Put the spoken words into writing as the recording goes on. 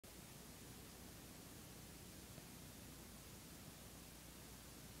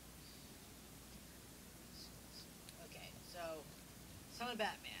Son of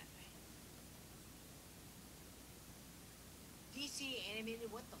Batman. DC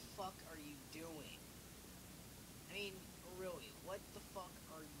Animated, what the fuck are you doing? I mean, really, what the fuck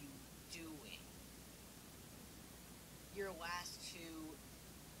are you doing? Your last two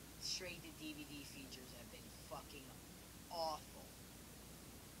straight to DVD features have been fucking awful.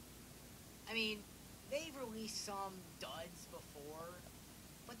 I mean, they've released some duds before,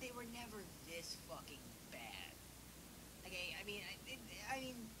 but they were never this fucking bad. Okay, I mean,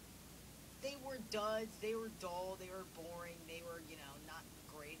 they were duds, they were dull, they were boring, they were, not the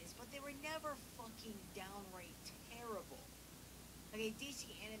greatest, but they were never fucking downright terrible. Okay, DC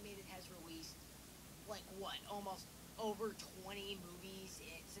Animated has released, like, what, almost over 20 movies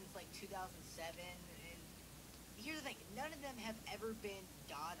since, like, 2007, and here's the thing, none of them have ever been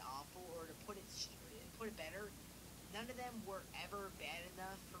god-awful, or to put it better, none of them were ever bad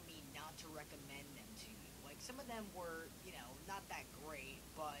enough for me not to recommend them to you. Like, some of them were, not that great,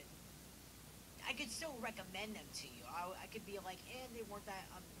 but I could still recommend them to you. I could be like, they weren't that,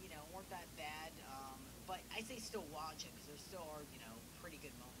 weren't that bad. But I say still watch it because there still are, pretty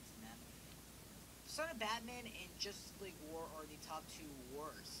good moments in them. Son of Batman and Justice League War are the top two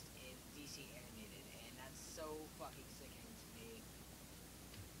worst in DC animated, and that's so fucking sickening to me.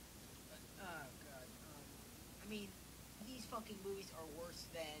 But, oh god. I mean, these fucking movies are worse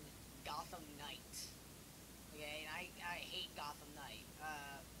than Gotham Knight. Okay, and I hate Gotham Knight.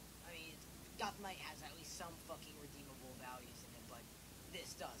 I mean, Gotham Knight has at least some fucking redeemable values in it, but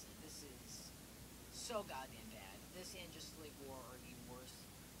this doesn't. This is so goddamn bad. This and Justice League War are the worst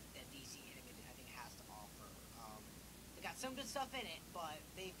that DC Animated, I think, has to offer. They got some good stuff in it, but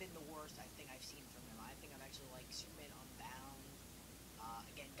they've been the worst I think I've seen from them. I think I've actually liked Superman Unbound,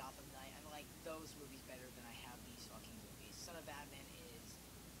 again, Gotham Knight. I like those movies better than I have these fucking movies. Son of Batman is,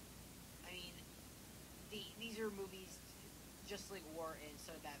 I mean, these are movies. Justice League War and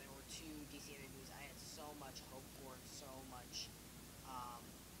Son of Batman were two DC animated movies I had so much hope for and so much, um,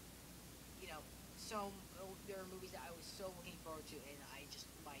 there are movies that I was so looking forward to, and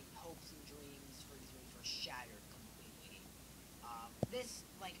my hopes and dreams for these movies were shattered completely.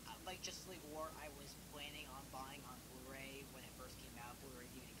 Like Justice League War, I was planning on buying on Blu-ray when it first came out, Blu-ray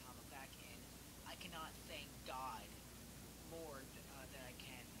DVD comic back, and I cannot thank God more than I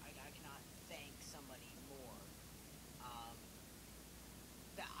can. I cannot thank somebody more,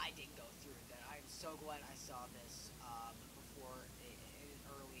 that I didn't go through that. I'm so glad I saw this, before an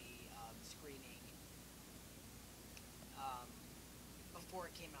early, screening, um,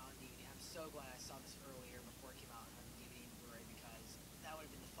 before it came out on DVD. I'm so glad I saw this earlier before it came out on DVD and Blu-ray, because that would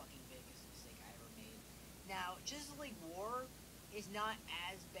have been the fucking biggest mistake I ever made. Now, Justice League War is not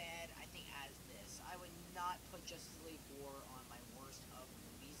as bad, I think, as this. I would not put Justice League War on my worst of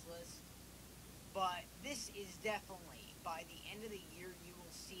movies list, but this is definitely, by the end of the year, you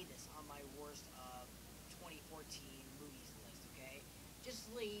will see this on my worst of 2014 movies list, okay? Justice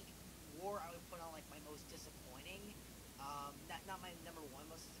League War, I would put on, like, my most disappointing. Not my number one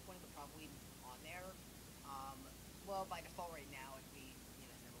most disappointing, but probably on there. Well, by default right now, it'd be,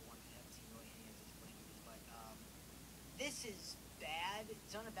 number one, because I haven't seen really any of the disappointing movies, but, this is bad.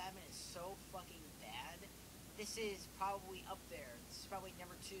 Son of Batman is so fucking bad. This is probably up there. This is probably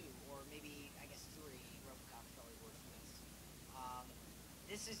number two, or maybe, I guess, three. RoboCop's probably worse than this.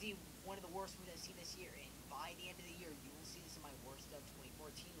 This is one of the worst movies I've seen this year, and by the end of the year, you will see this in my worst of 2014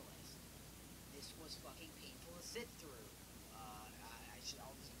 list. This was fucking painful to sit through.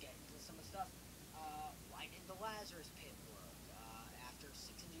 I'll just get into some of the stuff. Why didn't the Lazarus Pit work? After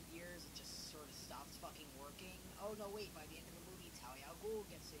 600 years, it just sort of stops fucking working. Oh no, wait, by the end of the movie, Talia al Ghul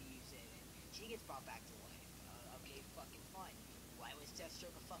gets to use it, and she gets brought back to life. Okay, fucking fine. Why was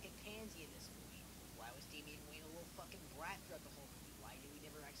Deathstroke a fucking pansy in this movie? Why was Damian Wayne a little fucking brat throughout the whole movie? Why did we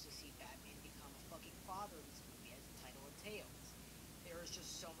never actually see Batman become a fucking father in this movie, as the title entails? There is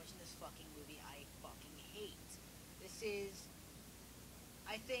just so much in this fucking movie I fucking hate. This is,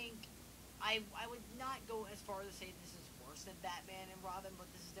 I think, I would not go as far as to say this is worse than Batman and Robin, but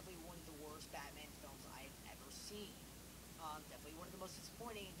this is definitely one of the worst Batman films I've ever seen. Definitely one of the most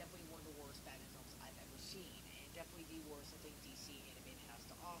disappointing, and definitely one of the worst Batman films I've ever seen, and definitely the worst I think DC Animated has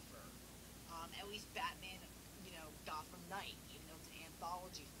to offer. At least Batman, Gotham Knight, even though it's an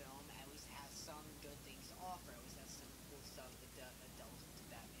anthology film, at least has some good things to offer. At least has some cool stuff that delves into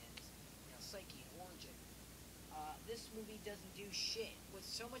Batman's, psyche and origin. This movie doesn't do shit. With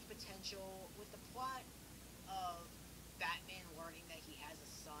so much potential, with the plot of Batman learning that he has a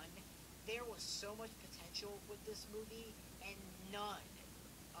son, there was so much potential with this movie, and none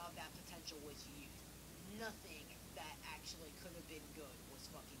of that potential was used. Nothing that actually could have been good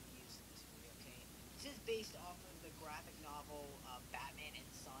was fucking used in this movie, okay? this is based off of the graphic novel Batman and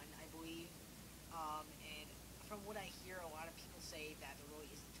Son, I believe. And from what I hear, a lot of people say that there really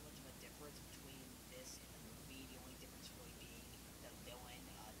isn't too much of a difference between this and the movie. The only difference really being the villain.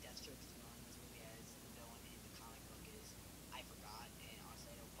 Deathstroke's the villain in this movie, as the villain in the comic book is I forgot, and honestly,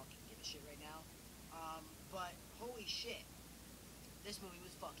 I don't fucking give a shit right now. But holy shit, this movie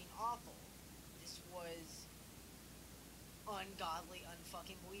was fucking awful. This was ungodly,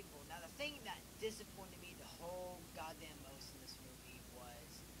 unfucking believable. Now, the thing that disappointed me the whole goddamn most in this movie was,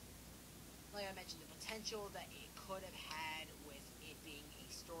 like I mentioned, the potential that it could have had with it being a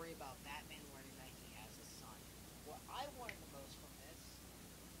story about Batman learning that he has a son. What I wanted the most from this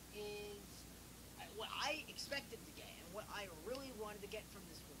is what I expected to get, and what I really wanted to get from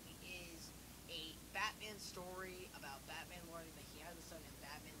this movie is a Batman story about Batman learning that he has a son and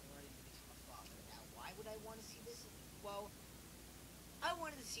Batman learning to become a father. Now, why would I want to see this? Well, I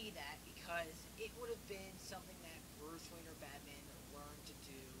wanted to see that because it would have been something that Bruce Wayne or Batman learned to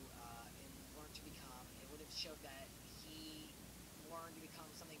do and learned to become. It would have showed that he learned to become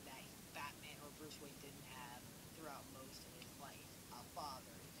something that Batman or Bruce Wayne didn't have throughout most of his life. A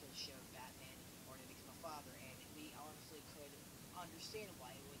father. It could have showed Batman learning to become a father, and we honestly could understand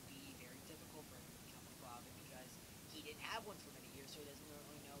why it would be very difficult for him to become a father because he didn't have one for many years, so he doesn't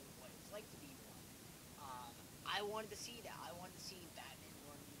really know what it's like to be one. I wanted to see that. I wanted to see Batman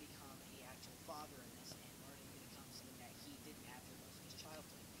learning to become a actual father in this and learning to become something that he didn't have for most of his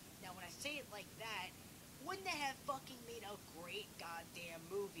childhood. Now, when I say it like that, wouldn't they have fucking made a great goddamn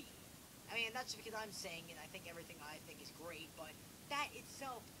movie? I mean, not just because I'm saying it, I think everything I think is great, but that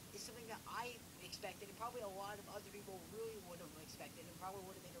itself is something that I expected, and probably a lot of other people really would have expected, and probably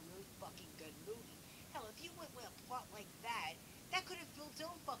would have made a really fucking good movie. Hell, if you went with a plot like that, that could have filled its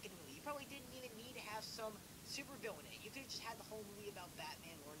own fucking movie. You probably didn't even need to have some supervillain in it. You could have just had the whole movie about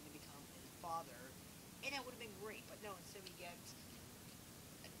Batman learning to become his father, and that would have been great. But no, instead we get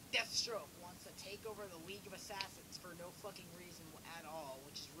Deathstroke wants to take over the League of Assassins for no fucking reason at all,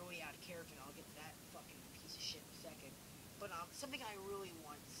 which is really out of character, and I'll get to that fucking piece of shit in a second. But something I really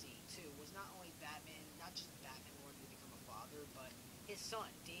wanted to see, too, was not only Batman, not just Batman learning to become a father, but his son,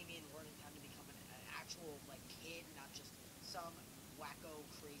 Damian, learning how to become an actual, like, kid, not just some wacko,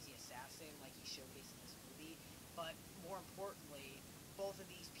 crazy assassin like he showcased in this movie. But more importantly, both of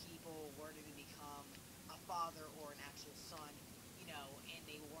these people learning to become a father or an actual son, and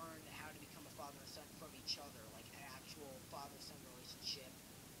they learn how to become a father and son from each other, like an actual father-son relationship.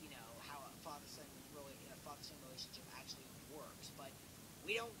 How a father-son relationship actually works. But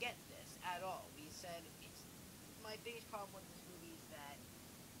we don't get this at all. We said it's my biggest problem with this movie is that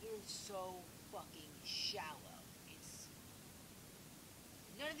it is so fucking shallow. It's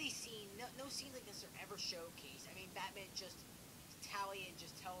none of these scenes, no scenes like this are ever showcased. I mean, Batman Talia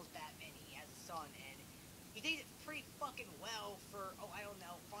just tells Batman he has a son, and he did it pretty fucking well for, I don't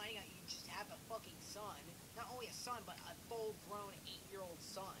know, finding out you just have a fucking son. Not only a son, but a full-grown 8-year-old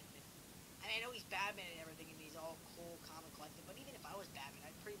son. I mean, I know he's Batman and everything, and he's all cool, calm, and collected, but even if I was Batman,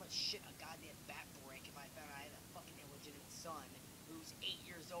 I'd pretty much shit a goddamn bat brick if I found out I had a fucking illegitimate son who's 8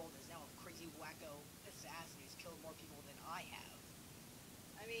 years old and is now a crazy wacko assassin who's killed more people than I have.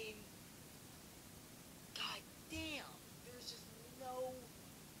 I mean, god damn, there's just no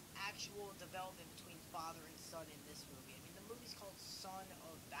actual development between father and son in this movie. I mean, the movie's called Son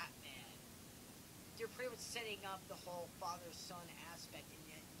of Batman. You're pretty much setting up the whole father-son aspect, and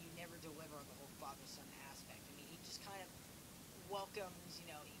yet you never deliver on the whole father-son aspect. I mean, he just kind of welcomes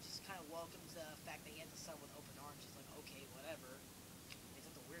the fact that he has a son with open arms. He's like, okay, whatever. It's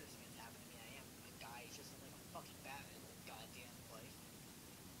not the weirdest thing that's happened to me. I am a guy who's just like a fucking Batman in the goddamn place.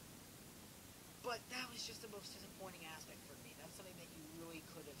 But that was just the most disappointing aspect for me. That's something that you really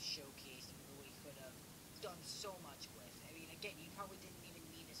could have showcased and really could have done so much with. I mean, again, you probably didn't even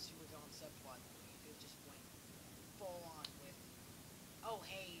need a super villain subplot in the movie. You could have just went full on with, oh,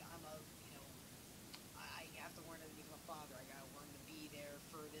 hey, I have to learn how to become a father. I gotta learn to be there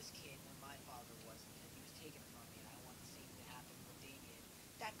for this kid when my father wasn't, because he was taken from me, and I want the same to happen with Damien.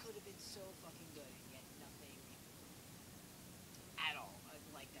 That could have been so fucking good, and yet nothing at all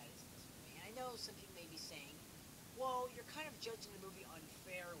like that is in this movie. And I know some people may be saying, well, you're kind of judging the movie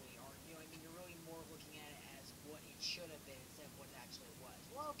unfairly, aren't you? I mean, you're really more looking at it as what it should have been instead of what it actually was.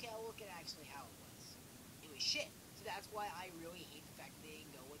 Well, okay, I'll look at actually how it was. It was shit. So that's why I really hate the fact that they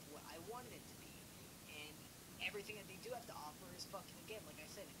didn't go with what I wanted it to be. And everything that they do have to offer is fucking, again, like I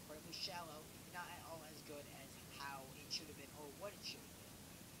said, incredibly shallow, not at all as good as how it should have been or what it should have been.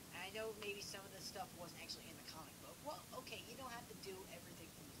 And I know maybe some of this stuff wasn't actually in the comic book. Well, okay, you don't have to do everything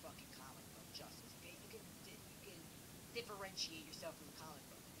from the fucking comic book justice, okay? You can differentiate yourself from the comic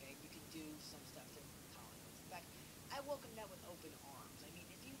book, okay? You can do some stuff I welcome that with open arms. I mean,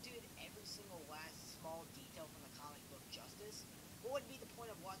 if you did every single last small detail from the comic book justice, what would be the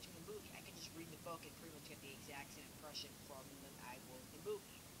point of watching the movie? I could just read the book and pretty much get the exact same impression from the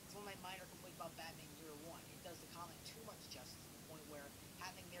movie. It's one of my minor complaints about Batman Year One. It does the comic too much justice to the point where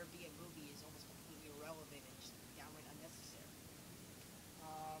having there be a movie is almost completely irrelevant and just downright unnecessary.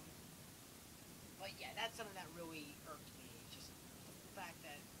 Um, but yeah, that's something that really irked me. Just the fact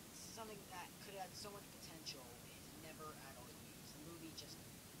that something that could have had so much potential is never at all used. The movie just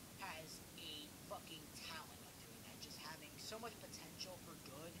has a fucking talent of doing that, just having so much potential for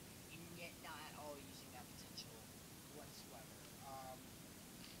good, and yet not at all using that potential whatsoever.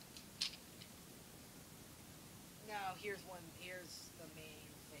 Now here's the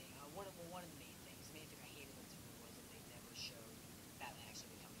main thing. One of the main things. The main thing I hated about the movie was that they never showed Batman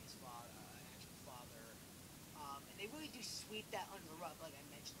actually becoming his father, an actual father. And they really do sweep that under the rug, like I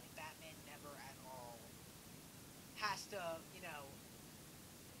mentioned. Like Batman never at all has to,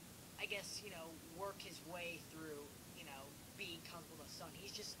 I guess, work his way through, being comfortable with the sun.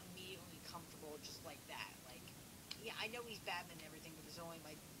 He's just immediately comfortable just like that. Like, yeah, I know he's Batman and everything, but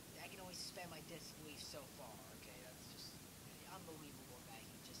I can only spend my disbelief so far. Okay, that's just unbelievable that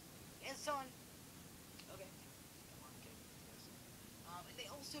he just and son. Okay, come on, okay, yes. And they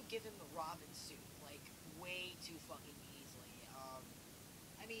also give him the Robin suit like way too fucking easily.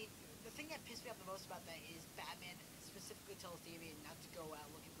 I mean, the thing that pissed me off the most about that is Batman specifically tells Damian not to go out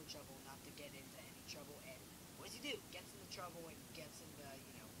looking for trouble, not to get into any trouble, and what does he do? Gets into trouble and gets into,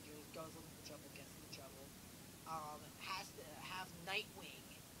 goes looking for trouble, gets into trouble. Has to have Nightwing,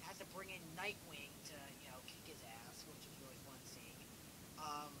 has to bring in Nightwing to, kick his ass, which is really fun seeing.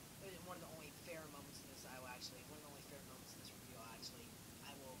 Um, one of the only fair moments in this, one of the only fair moments in this review,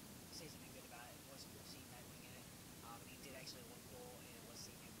 I will say something good about it. It was cool seeing Nightwing in it. He did actually look cool, and it was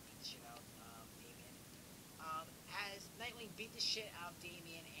seeing him beat the shit out of Damian. Has Nightwing beat the shit out of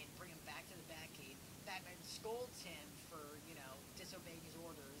Damian and bring him back to the Batcave. Batman scolds him for, disobeying his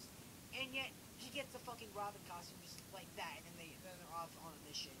orders, and yet he gets the fucking Robin costume just like that, and then they're off on a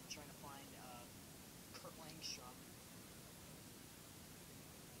mission trying to find Kurt Langstrom.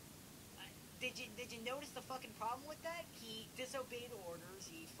 Did you notice the fucking problem with that? He disobeyed orders.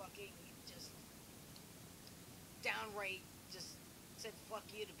 He fucking just downright just said fuck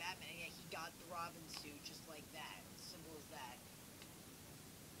you to Batman. And yeah, he got the Robin suit just like that. Simple as that.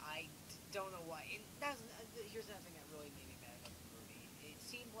 Don't know why. And here's another thing that really made me mad about the movie. It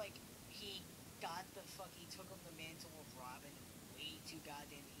seemed like he took up the mantle of Robin way too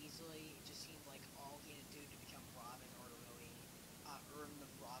goddamn easily. It just seemed like all he had to do to become Robin or to really earn the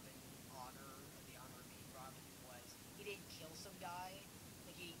Robin honor, or the honor of being Robin, was he didn't kill some guy.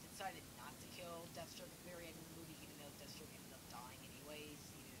 Like he decided not to kill Deathstroke at the very end of the movie, even though Deathstroke ended up dying anyways.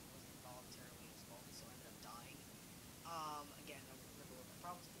 Even if it wasn't involuntarily his fault, he still ended up dying. Again, I remember what my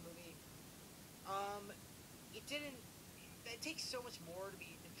problems with the movie. Um, it didn't. It takes so much more to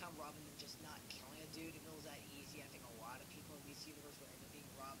become Robin than just not killing a dude. If it was that easy, I think a lot of people in this universe would end up being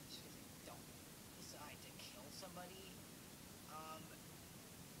Robin just because they don't decide to kill somebody. Um,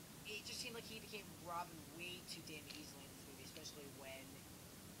 it just seemed like he became Robin way too damn easily in this movie, especially when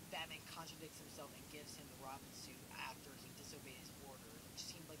Batman contradicts himself and gives him the Robin suit after he disobeyed his orders. It just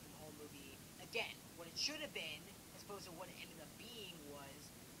seemed like the whole movie, again, what it should have been, as opposed to what it ended up being, was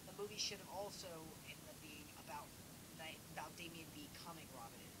the movie should have also ended up being about Damian becoming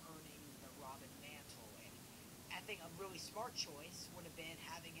Robin and earning the Robin mantle. And I think a really smart choice would have been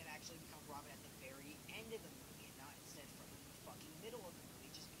having him actually become Robin at the very end of the movie and not instead from the fucking middle of the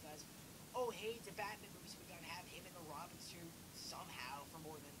movie, just because, oh hey, it's a Batman movie, so we gotta have him in the Robin suit somehow for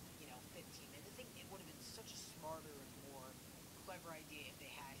more than 15 minutes. I think it would have been such a smarter and more clever idea if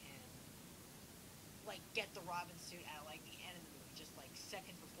they had him like get the Robin suit at like the end of the movie, just like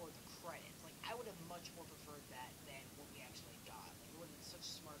seconds before the credits. Like I would have much more preferred that than what we actually got. Like it would have been such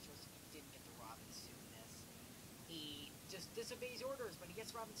a smart choice if he didn't get the Robin suit in this. He just disobeys orders, but he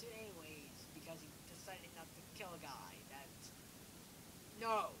gets Robin suit anyways because he decided not to kill a guy. That's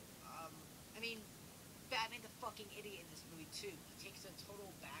no. I mean, Batman's a fucking idiot in this movie too. He takes a total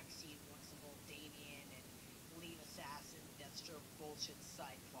backseat once the whole Damian and lead assassin Deathstroke bullshit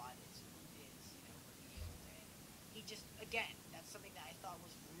side plot is revealed, and he just again that's something that I thought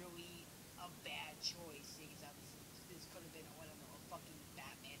was really a bad choice, seeing as how this could have been a fucking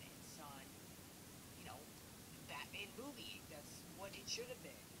Batman and Son, you know, Batman movie. That's what it should have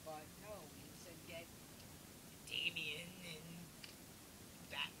been, but no, we instead get Damian and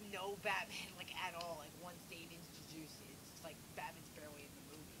no Batman like at all. Like once Damien's introduced, it's like Batman's barely in the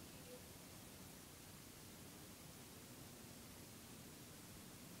movie.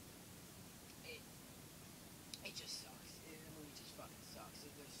 It it just sucks. The movie just fucking sucks.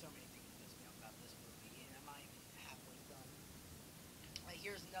 There's so many things that piss me off about this movie, and I'm not even halfway done. Like,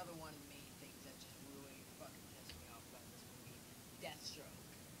 here's another one of the main things that just really fucking pissed me off about this movie: Deathstroke.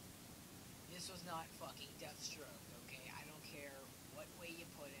 This was not fucking Deathstroke, okay? I don't care what way you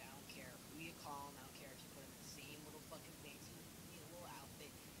put it. I don't care who you call him. I don't care if you put him in the same little fucking fancy little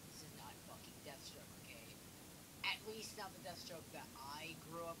outfit. This is not fucking Deathstroke, okay? At least not the Deathstroke that I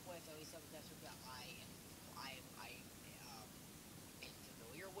grew up with. At least not the Deathstroke that I am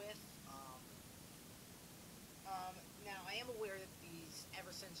familiar with. Now I am aware that ever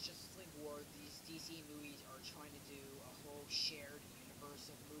since Justice League War, these DC movies are trying to do a whole shared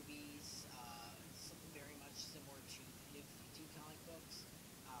universe of movies, something very much similar to the New 52 comic books.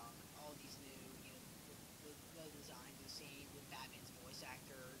 All these new, the designs are the same. With Batman's voice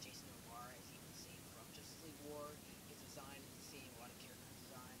actor, Jason Momoa, is even the same from Justice League War. His design is the same. A lot of character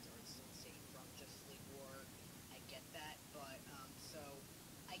designs are still the same from Justice League War. I get that, but so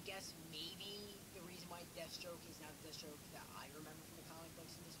I guess maybe the reason why Deathstroke is not the Deathstroke that I remember from the comic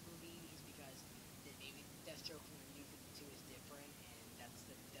books in this movie is because maybe Deathstroke from the New 52 is different, and that's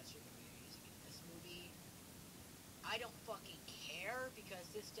the Deathstroke that we're using in this movie. I don't fucking care because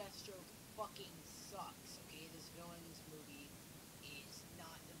this Deathstroke fucking sucks, okay? This villain in this movie is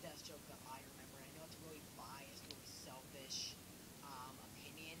not the Deathstroke that I remember. I know it's a really biased, really selfish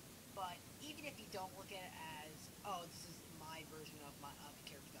opinion, but even if you don't look at it as, oh, this is my version of the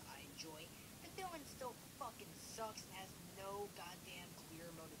character that I enjoy, the villain still fucking sucks and has no goddamn clear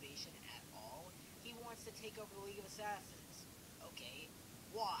motivation at all. He wants to take over the League of Assassins. Okay,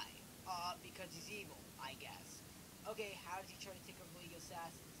 why? Because he's evil, I guess. Okay, how does he try to take over the League of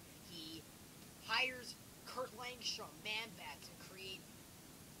Assassins? He hires Kurt Langstrom, Man-Bat, to create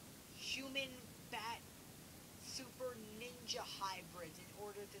human bat super ninja hybrids in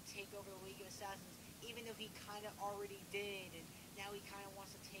order to take over the League of Assassins, even though he kind of already did, and now he kind of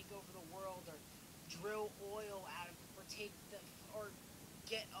wants to take over the world, or drill oil out of, or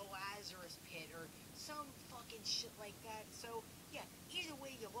get a Lazarus pit, or some fucking shit like that. So, yeah, either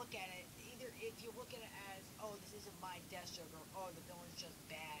way you look at it, either if you look at it as, oh, this isn't my Deathstroke, or, oh, the villain's just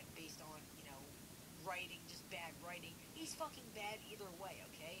bad based on, writing, just bad writing, he's fucking bad either way,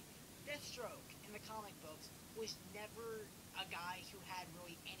 okay? Deathstroke, in the comic books, was never a guy who had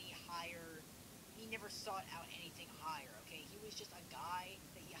really any higher, he never sought out anything higher, okay? He was just a guy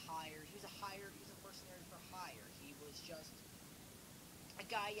that you hired, he was a mercenary for hire, he was just a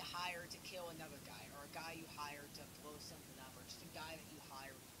guy you hired to kill another guy, or a guy you hired to blow something up, or just a guy that you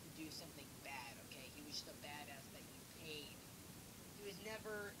hired to do something bad, okay? He was just a badass that you paid. He was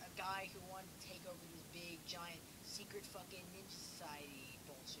never a guy who wanted to take over this big, giant, secret fucking ninja society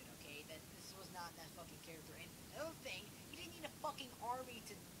bullshit, okay? This was not that fucking character. And another thing, he didn't need a fucking army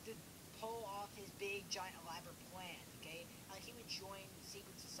to pull off his big, giant, elaborate plan, okay? Like, he would join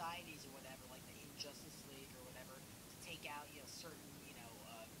secret societies or whatever, like the Injustice League or whatever, to take out, certain,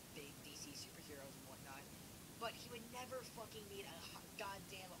 big DC superheroes and whatnot. But he would never fucking need a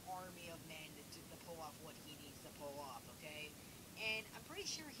goddamn army of men to pull off what he needs to pull off, okay? And I'm pretty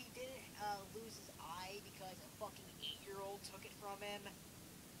sure he didn't lose his eye because a fucking 8-year-old took it from him,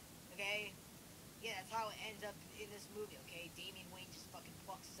 okay? Yeah, that's how it ends up in this movie, okay? Damian Wayne just fucking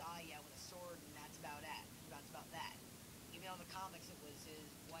plucks his eye out with a sword, and that's about it. That's about that. Even though in the comics it was his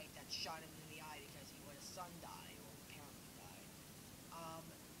wife that shot him in the eye because he let his son die, or apparently died.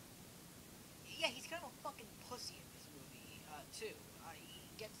 Yeah, he's kind of a fucking pussy in this movie, too.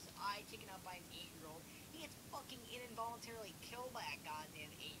 He gets his eye taken out by an 8-year-old. He gets fucking involuntarily killed by a goddamn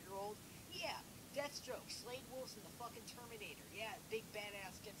 8-year-old. Yeah, Deathstroke, Slade Wilson, the fucking Terminator. Yeah, big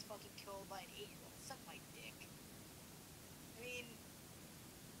badass gets fucking killed by an 8-year-old. Suck my dick. I mean,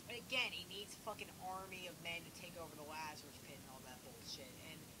 again, he needs a fucking army of men to take over the Lazarus Pit and all that bullshit.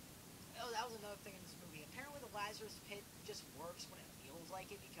 And that was another thing in this movie. Apparently the Lazarus Pit just works when it feels like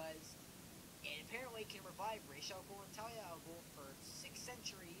it, because it apparently can revive Ra's al Ghul and Talia al Ghul for 6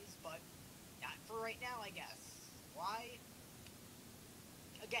 centuries, but not for right now, I guess. Why?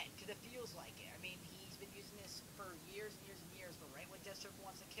 Again, because it feels like it. I mean, he's been using this for years and years and years, but right when Deathstroke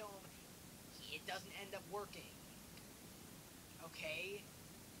wants to kill him, it doesn't end up working. Okay?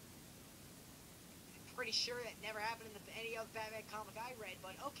 I'm pretty sure that never happened in any other Batman comic I read,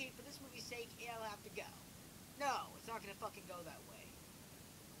 but okay, for this movie's sake, it'll have to go. No, it's not gonna fucking go that way.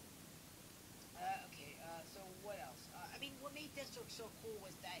 So what else? I mean, what made Deathstroke so cool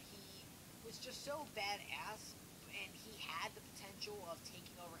was that he was just so badass, and he had the potential of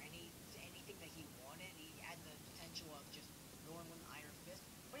taking over anything that he wanted. He had the potential of just throwing with an iron fist,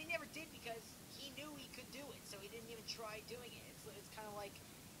 but he never did because he knew he could do it, so he didn't even try doing it. It's kind of like,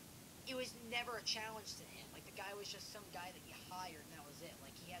 it was never a challenge to him. Like the guy was just some guy that you hired, and that was it.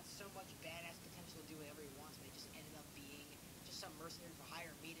 Like he had so much badass potential to do whatever he wants, but he just ended up being just some mercenary for hire,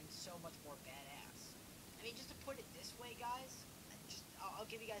 and made him so much more badass. I mean, just to put it this way, guys, I'll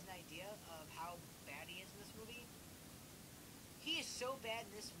give you guys an idea of how bad he is in this movie. He is so bad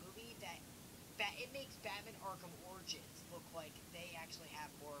in this movie that it makes Batman Arkham Origins look like they actually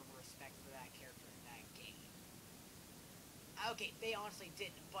have more of a respect for that character in that game. Okay, they honestly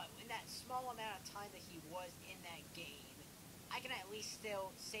didn't, but in that small amount of time that he was in that game, I can at least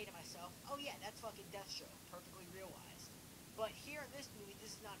still say to myself, oh yeah, that's fucking Deathstroke, perfectly realized. But here in this movie,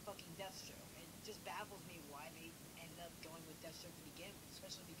 this is not fucking Deathstroke. It just baffles me why they ended up going with Deathstroke to begin with,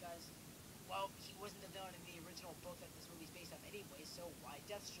 especially because, well, he wasn't the villain in the original book that this movie's based on anyway, so why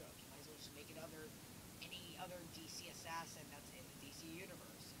Deathstroke? You might as well just make it any other DC assassin that's in the DC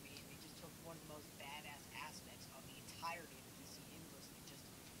universe. I mean, they just took one of the most badass aspects of the entirety of the DC universe and just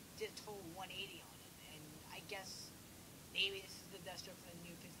did a total 180 on it. And I guess maybe this is the Deathstroke from the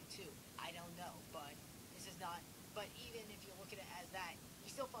New 52. I don't know, but this is not. But even if you look at it as that,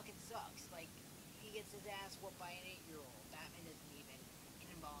 he still fucking sucks. Like, he gets his ass whooped by an 8-year-old. Batman doesn't even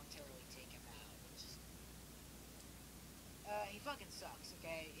involuntarily take him out. It's just, he fucking sucks,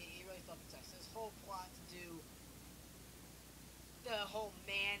 okay? He really fucking sucks. This whole plot to do the whole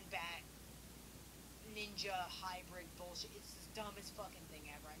man-bat ninja hybrid bullshit. It's the dumbest fucking thing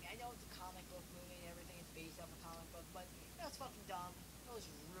ever. I mean, I know it's a comic book movie and everything. It's based off a comic book, but it's fucking dumb. It was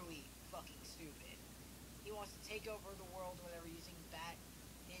really fucking stupid. He wants to take over the world or whatever using Bat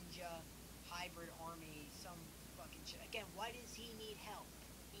Ninja hybrid army, some fucking shit. Again, why does he need help?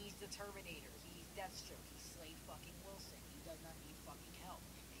 He's the Terminator. He's Deathstroke. He's Slade fucking Wilson. He does not need fucking help.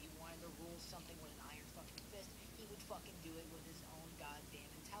 If he wanted to rule something with an iron fucking fist, he would fucking do it with his own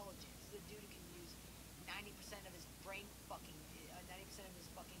goddamn intelligence. The dude can use 90% of his brain fucking 90% of his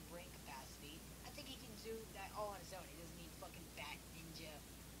fucking brain capacity. I think he can do that all on his own. He doesn't need fucking Bat Ninja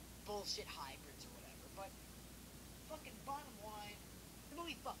bullshit hybrids or whatever. But fucking bottom line, the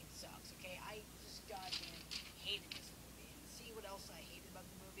movie fucking sucks. Okay, I just goddamn hated this movie. And see what else I hated about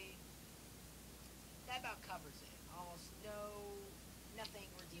the movie? That about covers it. Almost nothing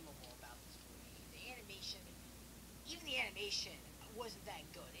redeemable about this movie. The animation, even the animation wasn't that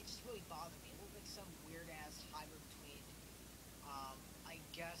good. It just really bothered me. It looked like some weird ass hybrid between, I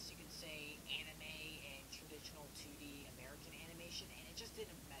guess you could say anime and traditional 2D American animation, and it just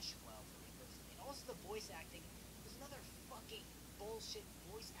didn't mesh well for me personally. And also the voice acting was another fucking bullshit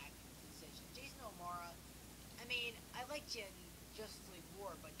voice acting decision. Jason O'Mara, I mean, I liked you in Justice League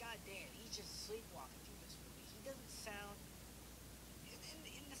War, but goddamn, he's just sleepwalking through this movie. He doesn't sound.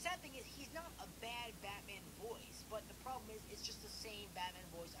 And the sad thing is, he's not a bad Batman voice, but the problem is, it's just the same Batman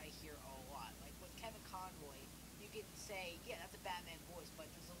voice I hear a lot. Like with Kevin Conroy, you can say, yeah, that's a Batman voice, but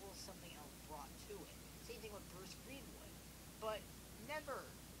there's a little something else brought to it. Same thing with Bruce Greenwood, but never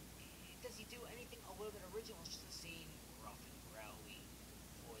does he do anything a little bit original. It's just the same rough and growly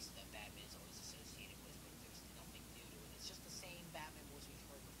voice that Batman is always associated with, but there's nothing new to it. It's just the same Batman voice we've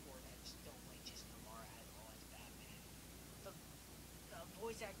heard before that just don't like Jason O'Mara at all as Batman. The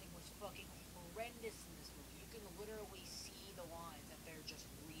voice acting was fucking horrendous in this movie. You can literally see the lines that they're just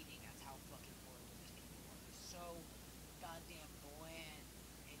reading. That's how fucking horrible these people are. They're so goddamn bland,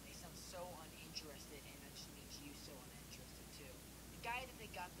 and they sound so uninterested, and that just makes you so uninterested too. The guy that they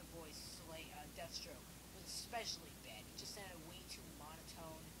got the voice, Deathstroke, was especially bad. He just sounded way too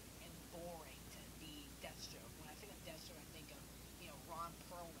monotone and boring to be Deathstroke. When I think of Deathstroke, I think of, Ron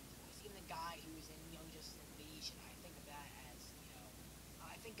Perlman's voice. Even the guy who was in Young Justice Invasion, I think of that as,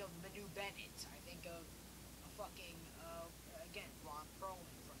 I think of Manu Bennett. I think of a fucking, again, Ron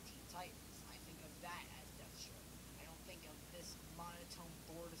Perlman from Teen Titans. I think of that as Deathstroke. I don't think of this monotone,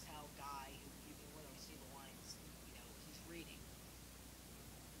 bored as hell guy who you can literally see the lines, he's reading.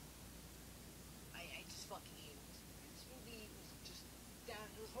 I just fucking hated this movie. This movie was just down.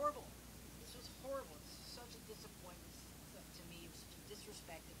 It was horrible. This was horrible. It's such a disappointment to me. It was such a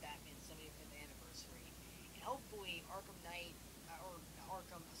disrespect to Batman's 75th anniversary. And hopefully, Arkham Knight, or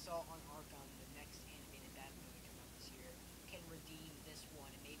Arkham Assault on Arkham, the next animated Batman movie coming out this year, can redeem this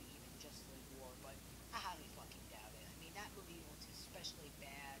one and maybe even Justice League War. But I highly fucking doubt it. I mean, that movie was especially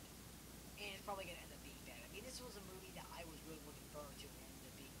bad, and it's probably gonna end up being bad. I mean, this was a movie that I was really looking forward to, and ended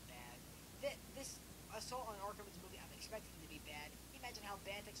up being bad. This Assault on Arkham is a movie I'm expecting to be bad. Can you imagine how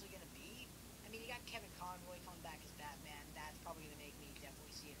bad it's actually gonna be? I mean, you got Kevin Conroy coming back as Batman. That's probably gonna make me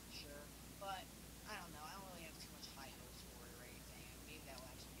definitely see it for sure. But I don't know. I don't really have too much high hopes for it or anything. Maybe that will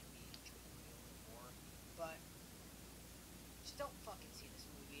actually make me enjoy the movie a little more. But just don't fucking see this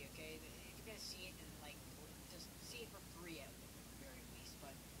movie, okay? If you're gonna see it, then just see it for free at the very least.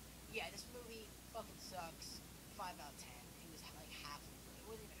 But yeah,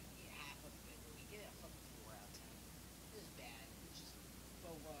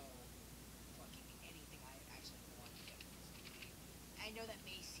 I know that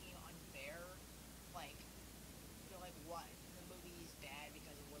may seem unfair, like, you're like, what? The movie is bad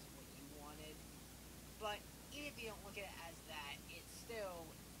because it wasn't what you wanted. But even if you don't look at it as that, it still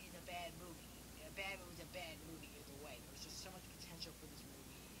is a bad movie. A bad movie is a bad movie either way. There was just so much potential for this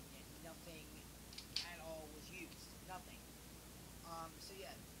movie, and yet nothing at all was used. Nothing. So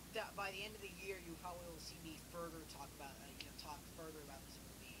yeah, by the end of the year, you probably will see me further talk about, talk further about this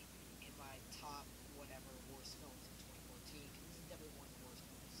movie in my top whatever worst films in 2014. Because this is definitely one of the worst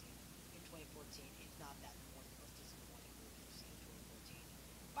movies I've seen in 2014. It's not that one of the most disappointing movies I've seen in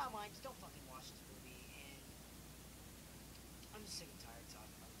 2014. Bottom line, just don't fucking watch this movie. And I'm just sick and tired, so